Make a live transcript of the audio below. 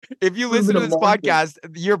If you listen to this podcast,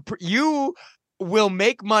 you will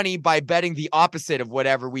make money by betting the opposite of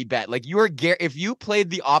whatever we bet. Like if you played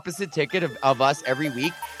the opposite ticket of us every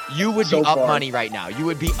week, you would be up money right now. You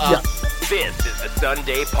would be up. Yeah. This is the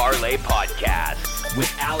Sunday Parlay Podcast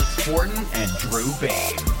with Alex Fortin and Drew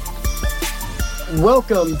Bain.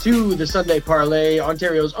 Welcome to the Sunday Parlay,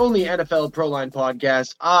 Ontario's only NFL Pro Line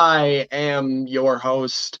podcast. I am your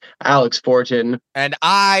host, Alex Fortin. And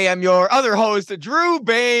I am your other host, Drew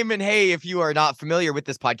Bain. And hey, if you are not familiar with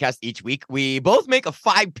this podcast, each week we both make a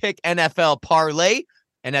 5-pick NFL parlay.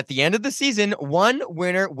 And at the end of the season, one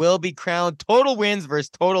winner will be crowned. Total wins versus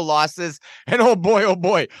total losses. And oh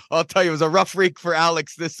boy, I'll tell you, it was a rough week for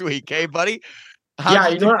Alex this week. Hey, buddy?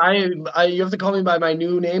 You know what? I you have to call me by my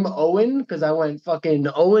new name, Owen, because I went fucking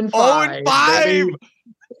 0-5.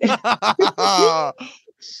 0-5!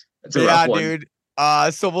 That's a rough one. Dude.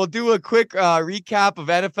 So we'll do a quick recap of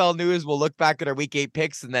NFL news. We'll look back at our week 8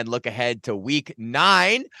 picks and then look ahead to week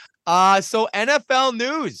 9. So NFL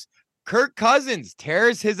news. Kirk Cousins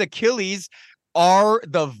tears his Achilles. Are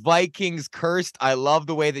the Vikings cursed? I love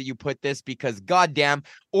the way that you put this because goddamn,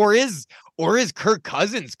 or is Kirk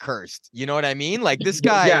Cousins cursed? You know what I mean? Like this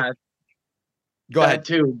guy. Yeah. Go ahead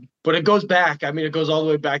too. But it goes back. I mean, it goes all the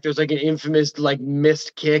way back. There's like an infamous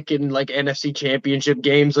missed kick in NFC championship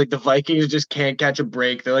games. Like the Vikings just can't catch a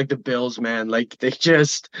break. They're like the Bills, man. Like they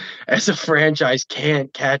just, as a franchise,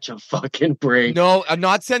 can't catch a fucking break. No,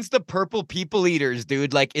 not since the Purple People Eaters,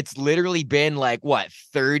 dude. Like it's literally been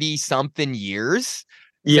 30 something years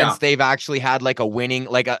since they've actually had a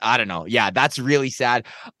winning, I don't know. Yeah, that's really sad.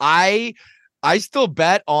 I still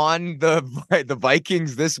bet on the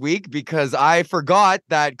Vikings this week because I forgot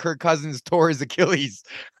that Kirk Cousins tore his Achilles.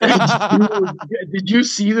 Did you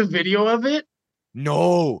see the video of it?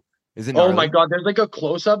 No. Is it? Oh my God. There's a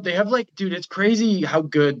close up. They have dude, it's crazy how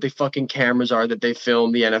good the fucking cameras are that they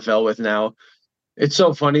film the NFL with now. It's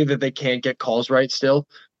so funny that they can't get calls right still.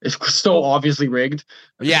 It's so obviously rigged.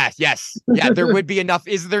 Yes. Yeah, there would be enough.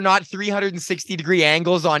 Is there not 360-degree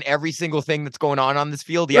angles on every single thing that's going on this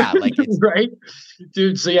field? Yeah, it's right,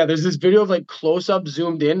 dude. So yeah, there's this video of close up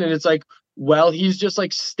zoomed in, and it's he's just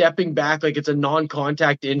stepping back, it's a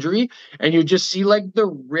non-contact injury, and you just see the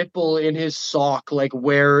ripple in his sock,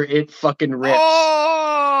 where it fucking rips.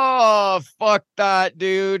 Oh, fuck that,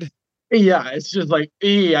 dude. Yeah, it's just I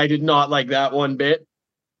did not like that one bit.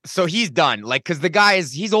 So he's done, because the guy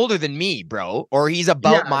he's older than me, bro, or he's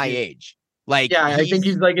about my age. I think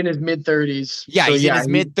he's in his mid-30s. Yeah, so, he's in his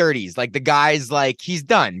mid-30s. The guy's he's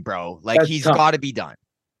done, bro. He's got to be done.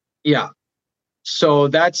 Yeah. So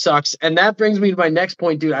that sucks. And that brings me to my next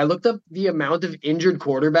point, dude. I looked up the amount of injured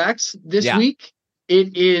quarterbacks this week.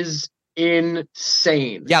 It is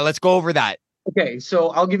insane. Yeah, let's go over that. Okay, so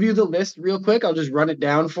I'll give you the list real quick. I'll just run it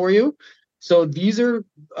down for you. So these are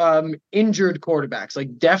injured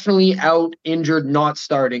quarterbacks, definitely out, injured, not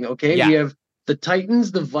starting. Okay, We have the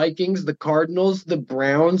Titans, the Vikings, the Cardinals, the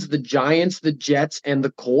Browns, the Giants, the Jets, and the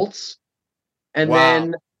Colts. And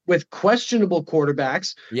then with questionable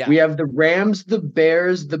quarterbacks, we have the Rams, the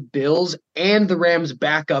Bears, the Bills, and the Rams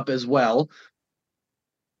backup as well.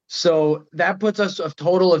 So that puts us a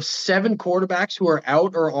total of 7 quarterbacks who are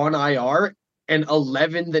out or on IR and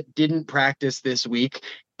 11 that didn't practice this week.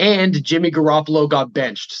 And Jimmy Garoppolo got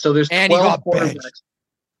benched. So there's 12 quarterbacks.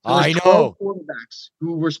 I know. 12 quarterbacks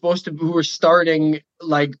who were supposed to be the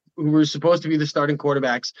starting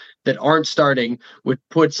quarterbacks that aren't starting, which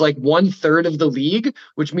puts 1/3 of the league,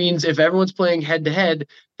 which means if everyone's playing head to head,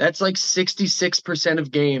 that's 66% of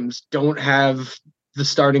games don't have the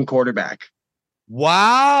starting quarterback.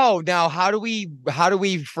 Wow. Now, how do we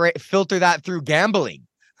filter that through gambling?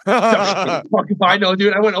 Fuck if I know,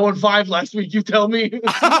 dude. I went 0-5 last week. You tell me.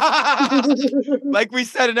 Like we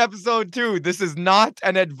said in episode 2, this is not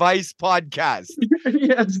an advice podcast.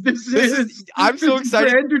 Yes, this is. I'm so excited.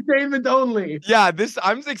 For entertainment only. Yeah,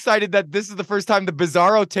 I'm excited that this is the first time the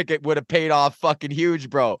Bizarro ticket would have paid off fucking huge,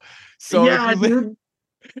 bro. So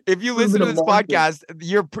if you listen to this podcast,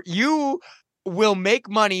 you will make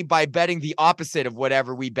money by betting the opposite of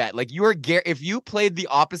whatever we bet. If you played the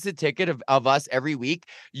opposite ticket of us every week,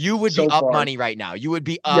 you would be up money right now. You would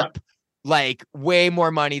be up way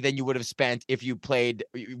more money than you would have spent if you played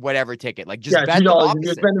whatever ticket. Bet the opposite.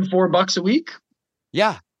 You're spending $4 a week.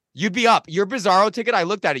 Yeah, you'd be up. Your Bizarro ticket, I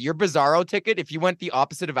looked at it. Your Bizarro ticket, if you went the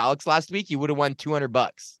opposite of Alex last week, you would have won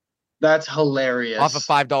 $200. That's hilarious. Off a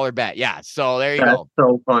 $5 bet. Yeah, so there you go. That's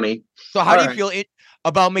so funny. So how do you feel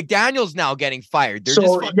about McDaniels now getting fired? They're just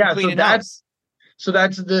fucking cleaning house. So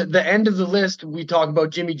that's the end of the list. We talk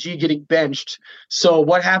about Jimmy G getting benched. So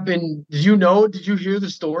what happened? Did you hear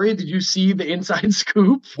the story? Did you see the inside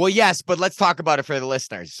scoop? Well, yes, but let's talk about it for the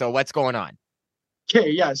listeners. So what's going on?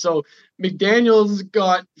 Okay, yeah. So McDaniels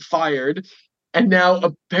got fired. And now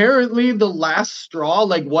apparently the last straw,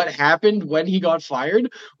 like what happened when he got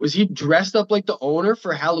fired, was he dressed up like the owner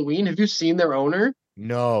for Halloween. Have you seen their owner?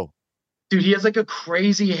 No. Dude, he has like a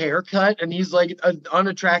crazy haircut and he's like an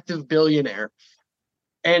unattractive billionaire.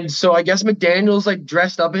 And so I guess McDaniel's like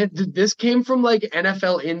dressed up. This came from like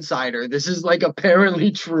NFL Insider. This is like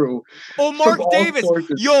apparently true. Oh, Mark Davis.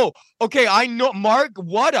 Yo, okay, I know Mark.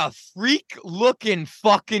 What a freak looking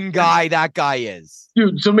fucking guy that guy is.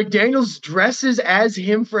 Dude, so McDaniel's dresses as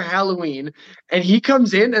him for Halloween and he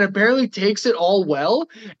comes in and apparently takes it all well.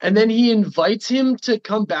 And then he invites him to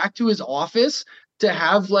come back to his office to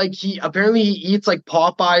have like he eats like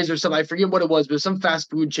Popeyes or something. I forget what it was, but some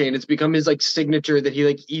fast food chain. It's become his like signature that he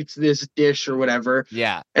like eats this dish or whatever.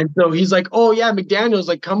 Yeah. And so he's like, oh yeah, McDaniel's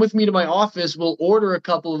like, come with me to my office. We'll order a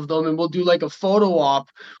couple of them and we'll do like a photo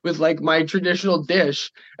op with like my traditional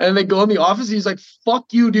dish. And they go in the office. He's like,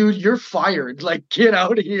 fuck you, dude. You're fired. Like, get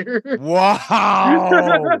out of here.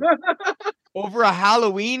 Wow. Over a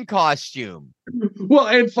Halloween costume. Well,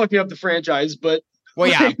 and fucking up the franchise, but well,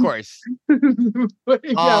 yeah, of course. But,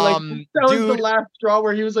 yeah, that was the last straw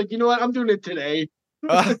where he was like, you know what, I'm doing it today.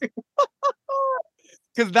 Because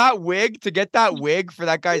to get that wig for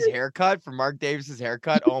that guy's haircut, for Mark Davis's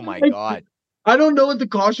haircut, oh my God. I don't know what the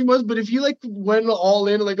costume was, but if he like went all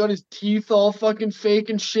in, like got his teeth all fucking fake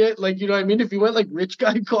and shit, like, you know what I mean? If he went like rich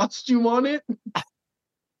guy costume on it.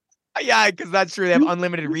 Yeah, because that's true. They have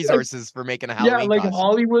unlimited resources for making a Halloween costume.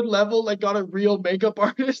 Hollywood level, like got a real makeup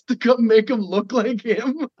artist to come make him look like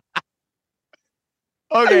him.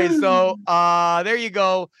 Okay, so there you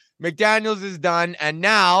go. McDaniels is done, and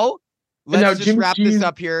now let's just wrap this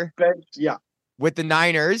up here. Yeah, with the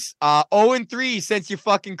Niners, 0-3 since you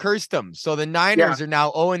fucking cursed them. So the Niners are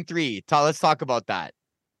now 0-3. Let's talk about that.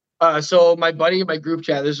 So my buddy in my group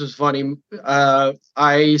chat, this was funny.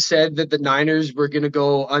 I said that the Niners were going to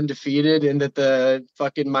go undefeated and that the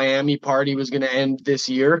fucking Miami party was going to end this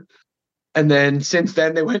year. And then since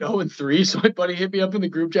then they went 0-3. So my buddy hit me up in the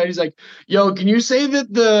group chat. He's like, yo, can you say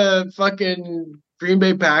that the fucking Green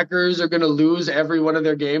Bay Packers are going to lose every one of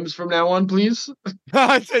their games from now on, please?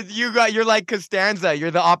 You're like Costanza.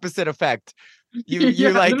 You're the opposite effect.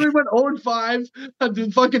 You're like literally went 0-5. The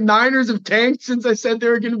fucking Niners have tanked since I said they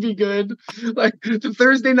were going to be good. Like the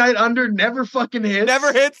Thursday night under never fucking hits.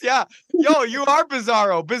 Never hits. Yeah. Yo, you are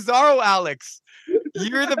Bizarro Alex.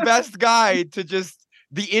 You're the best guy to just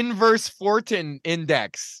the inverse Fortin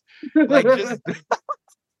index. Like just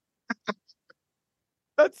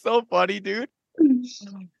that's so funny, dude.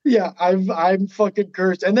 Yeah, I'm fucking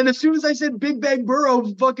cursed. And then as soon as I said Big Bang Burrow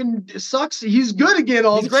fucking sucks, he's good again.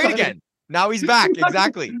 He's great again. Now he's back.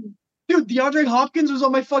 Exactly. Dude, DeAndre Hopkins was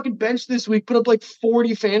on my fucking bench this week, put up like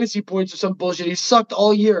 40 fantasy points or some bullshit. He sucked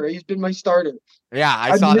all year. He's been my starter. Yeah,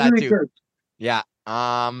 I saw that too. Cursed. Yeah.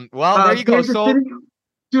 Well, there you go.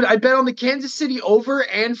 Dude, I bet on the Kansas City over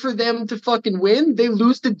and for them to fucking win. They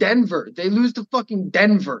lose to Denver. They lose to fucking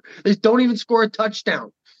Denver. They don't even score a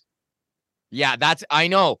touchdown. Yeah, I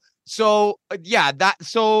know. So,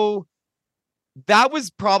 that was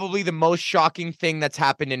probably the most shocking thing that's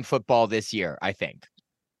happened in football this year, I think.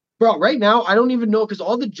 Bro, right now, I don't even know because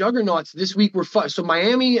all the juggernauts this week were fun. So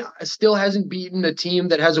Miami still hasn't beaten a team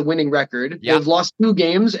that has a winning record. Yep. They've lost 2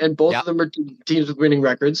 games, and both of them are teams with winning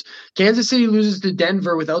records. Kansas City loses to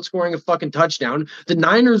Denver without scoring a fucking touchdown. The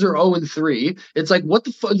Niners are 0-3. It's like, what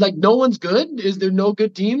the fuck? Like, no one's good? Is there no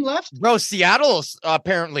good team left? Bro, Seattle's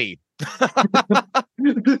apparently.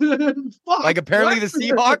 Like, apparently the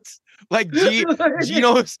Seahawks? Like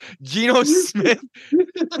Geno Smith.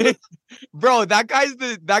 Bro, that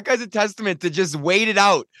guy's a testament to just wait it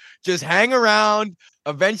out. Just hang around.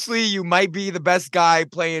 Eventually you might be the best guy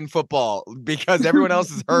playing football because everyone else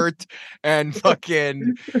is hurt and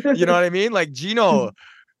fucking, you know what I mean? Like Geno,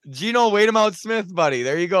 wait him out, Smith, buddy.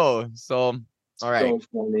 There you go. So all right. So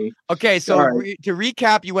funny. Okay, so to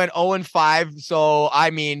recap, you went 0-5. So I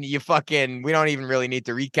mean, we don't even really need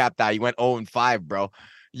to recap that. You went 0-5, bro.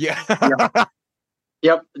 Yeah.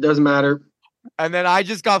 Yep. It doesn't matter. And then I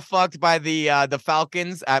just got fucked by the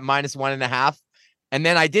Falcons at -1.5. And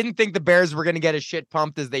then I didn't think the Bears were going to get as shit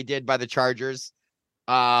pumped as they did by the Chargers.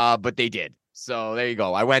 But they did. So there you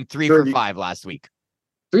go. I went 3 for 5 last week.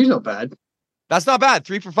 3's not bad. That's not bad.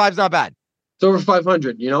 3 for 5 is not bad. It's over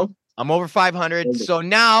 500, you know? I'm over 500. So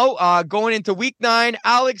now going into week 9,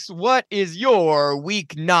 Alex, what is your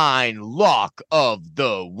week 9 lock of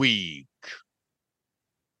the week?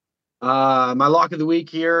 My lock of the week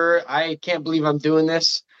here. I can't believe I'm doing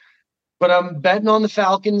this, but I'm betting on the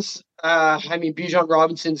Falcons. I mean, Bijan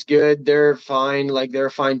Robinson's good. They're fine. Like, they're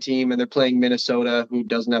a fine team, and they're playing Minnesota, who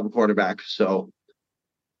doesn't have a quarterback. So,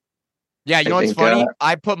 yeah, you know what's funny?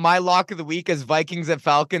 I put my lock of the week as Vikings at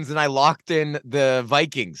Falcons, and I locked in the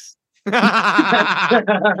Vikings. One of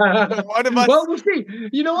us. Well, we'll see.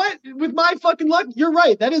 You know what? With my fucking luck, you're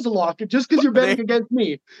right. That is a lock. Just because you're betting against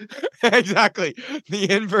me. Exactly.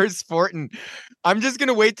 The inverse Fortin. I'm just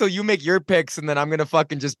gonna wait till you make your picks, and then I'm gonna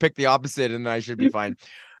fucking just pick the opposite, and I should be fine.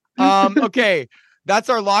 Okay. That's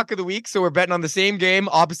our lock of the week. So we're betting on the same game,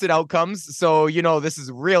 opposite outcomes. So, you know, this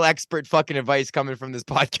is real expert fucking advice coming from this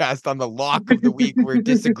podcast on the lock of the week. We're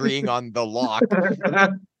disagreeing on the lock.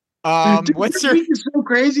 Dude, what's your week is so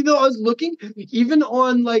crazy though? I was looking even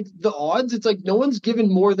on like the odds. It's like no one's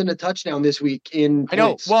given more than a touchdown this week in points. I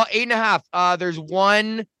know. Well, 8.5. There's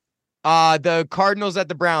one. The Cardinals at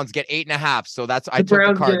the Browns get 8.5. So that's I took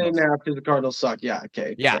the Cardinals. Browns get 8.5 because the Cardinals suck. Yeah.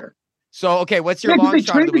 Okay. Yeah. Fair. So okay, what's your long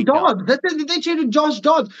shot of the week? They traded Josh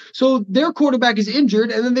Dobbs. So their quarterback is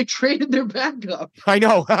injured, and then they traded their backup. I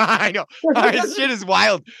know. I know. This shit is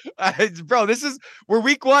wild, bro. We're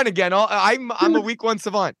week one again. I'm a week one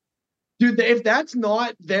savant. Dude, if that's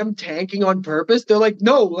not them tanking on purpose, they're like,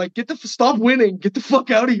 no, like stop winning, get the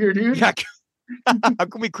fuck out of here, dude. Yeah. How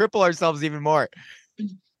can we cripple ourselves even more?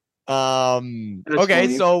 Okay,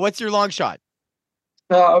 funny. So what's your long shot?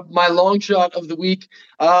 My long shot of the week,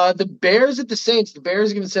 the Bears at the Saints. The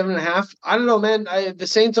Bears are given 7.5. I don't know, man. The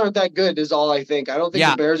Saints aren't that good, is all I think. I don't think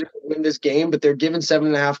the Bears are going to win this game, but they're given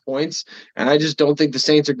 7.5 points, and I just don't think the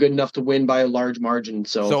Saints are good enough to win by a large margin.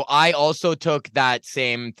 So I also took that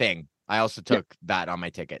same thing. I also took that on my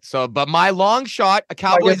ticket. So, but my long shot, a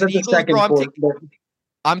Cowboys and Eagles, bro.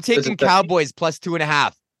 I'm taking Cowboys plus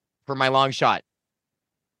 2.5 for my long shot.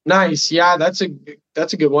 Nice, yeah, that's a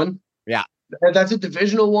good one. Yeah. That's a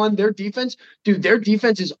divisional one. Their defense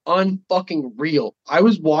is unfucking real. I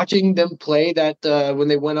was watching them play that when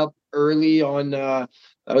they went up early on. That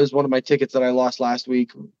was one of my tickets that I lost last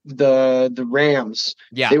week. The Rams.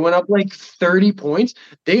 Yeah, they went up like 30 points.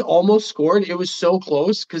 They almost scored. It was so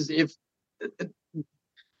close because if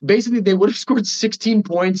basically they would have scored 16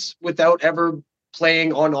 points without ever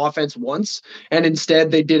playing on offense once, and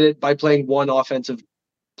instead they did it by playing one offensive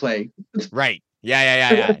play. Right.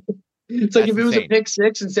 Yeah. It's like if it was a pick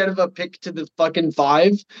 6 instead of a pick to the fucking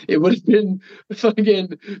 5, it would have been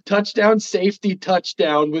fucking touchdown, safety,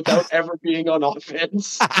 touchdown without ever being on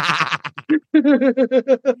offense.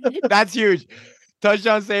 That's huge.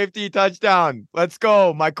 Touchdown, safety, touchdown. Let's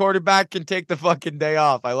go. My quarterback can take the fucking day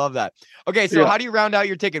off. I love that. Okay, so how do you round out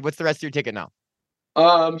your ticket? What's the rest of your ticket now?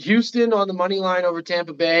 Houston on the money line over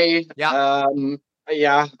Tampa Bay. Yeah.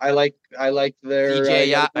 Yeah, I like their DJ,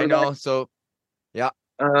 yeah, I know. So yeah.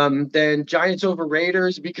 Then Giants over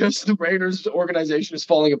Raiders because the Raiders organization is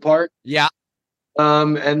falling apart. Yeah.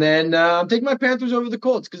 And then I'm taking my Panthers over the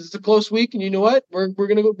Colts because it's a close week, and you know what? We're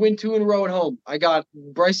gonna win 2 in a row at home. I got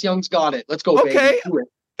Bryce Young's got it. Let's go, okay, baby.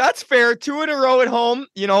 That's fair. 2 in a row at home.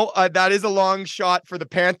 You know, that is a long shot for the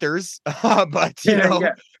Panthers, but you know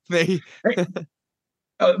they.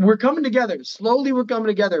 We're coming together. Slowly, we're coming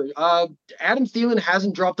together. Adam Thielen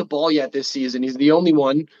hasn't dropped the ball yet this season. He's the only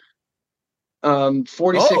one.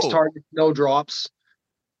 46 targets, no drops.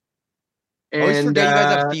 And, always forget you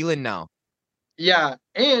guys have Thielen now. Yeah,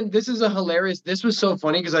 and this is a hilarious. This was so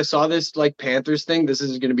funny because I saw this like Panthers thing. This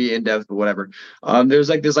is going to be in depth, but whatever. There's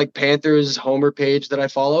like this like Panthers Homer page that I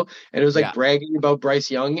follow, and it was like bragging about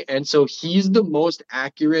Bryce Young, and so he's the most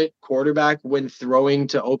accurate quarterback when throwing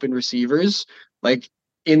to open receivers, like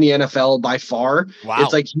in the NFL by far. Wow,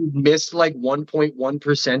 it's like he missed like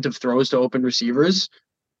 1.1% of throws to open receivers.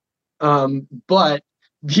 But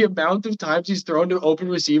the amount of times he's thrown to open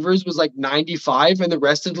receivers was like 95, and the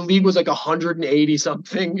rest of the league was like 180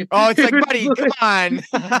 something. Oh, it's like, buddy, come on.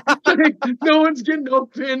 Like, no one's getting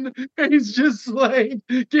open, and he's just like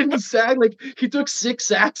getting sacked. Like he took 6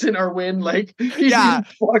 sacks in our win. Like he's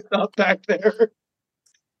fucked up back there.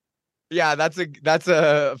 Yeah, that's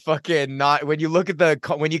a fucking not when you look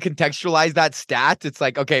at when you contextualize that stat, it's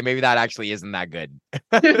like, okay, maybe that actually isn't that good.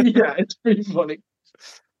 Yeah, it's pretty funny.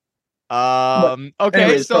 Okay,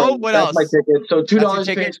 anyways, so what else? My ticket. So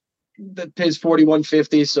 $2 pays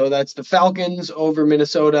 $41.50. So that's the Falcons over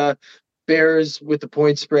Minnesota, Bears with the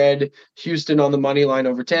point spread, Houston on the money line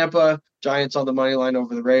over Tampa, Giants on the money line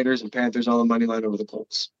over the Raiders, and Panthers on the money line over the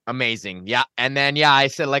Colts. Amazing. Yeah. And then I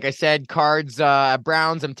said Cards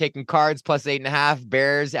Browns. I'm taking Cards plus 8.5,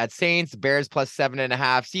 Bears at Saints, Bears plus 7.5,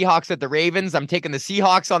 Seahawks at the Ravens. I'm taking the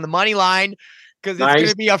Seahawks on the money line because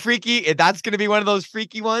it's gonna be that's gonna be one of those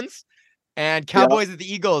freaky ones. And Cowboys at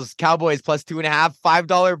the Eagles. Cowboys plus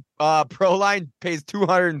 2.5. $5 pro line pays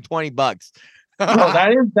 $220.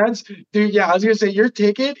 Bro, that's dude. Yeah, I was gonna say your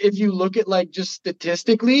ticket. If you look at like just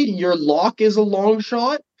statistically, your lock is a long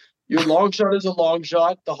shot. Your long shot is a long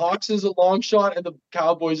shot. The Hawks is a long shot, and the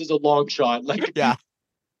Cowboys is a long shot. Like, yeah,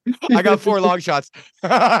 I got 4 long shots.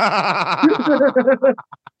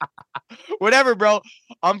 Whatever, bro.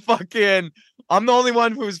 I'm the only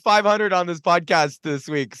one who's 500 on this podcast this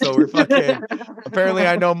week. So we're fucking. Apparently,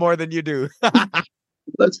 I know more than you do.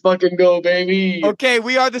 Let's fucking go, baby. Okay,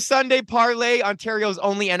 we are the Sunday Parlay, Ontario's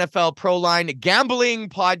only NFL Pro Line gambling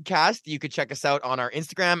podcast. You could check us out on our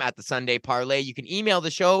Instagram at the Sunday Parlay. You can email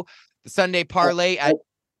the show, the Sunday Parlay at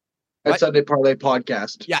Sunday Parlay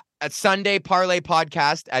Podcast. Yeah, at Sunday Parlay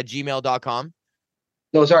Podcast at gmail.com.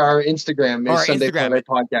 No, sorry, our Instagram is Sunday Parlay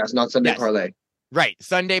Podcast, not Sunday Parlay. Right,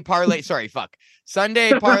 Sunday Parlay. Sorry, fuck.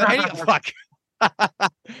 Sunday Parlay. Fuck.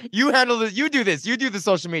 You handle this. You do this. You do the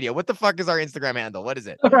social media. What the fuck is our Instagram handle? What is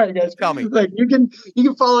it? All right, guys. Tell me. Like, you can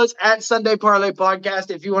follow us at Sunday Parlay Podcast.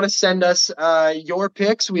 If you want to send us your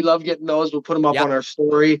picks, we love getting those. We'll put them up on our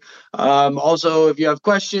story. Also, if you have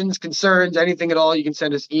questions, concerns, anything at all, you can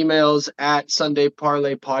send us emails at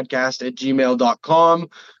sundayparlaypodcast@gmail.com.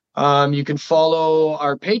 You can follow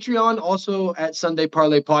our Patreon also at Sunday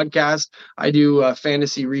Parlay Podcast. I do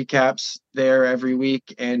fantasy recaps there every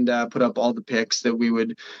week and put up all the picks that we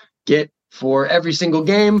would get for every single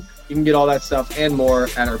game. You can get all that stuff and more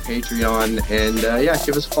at our Patreon. And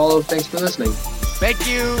give us a follow. Thanks for listening. Thank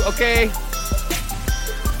you. Okay.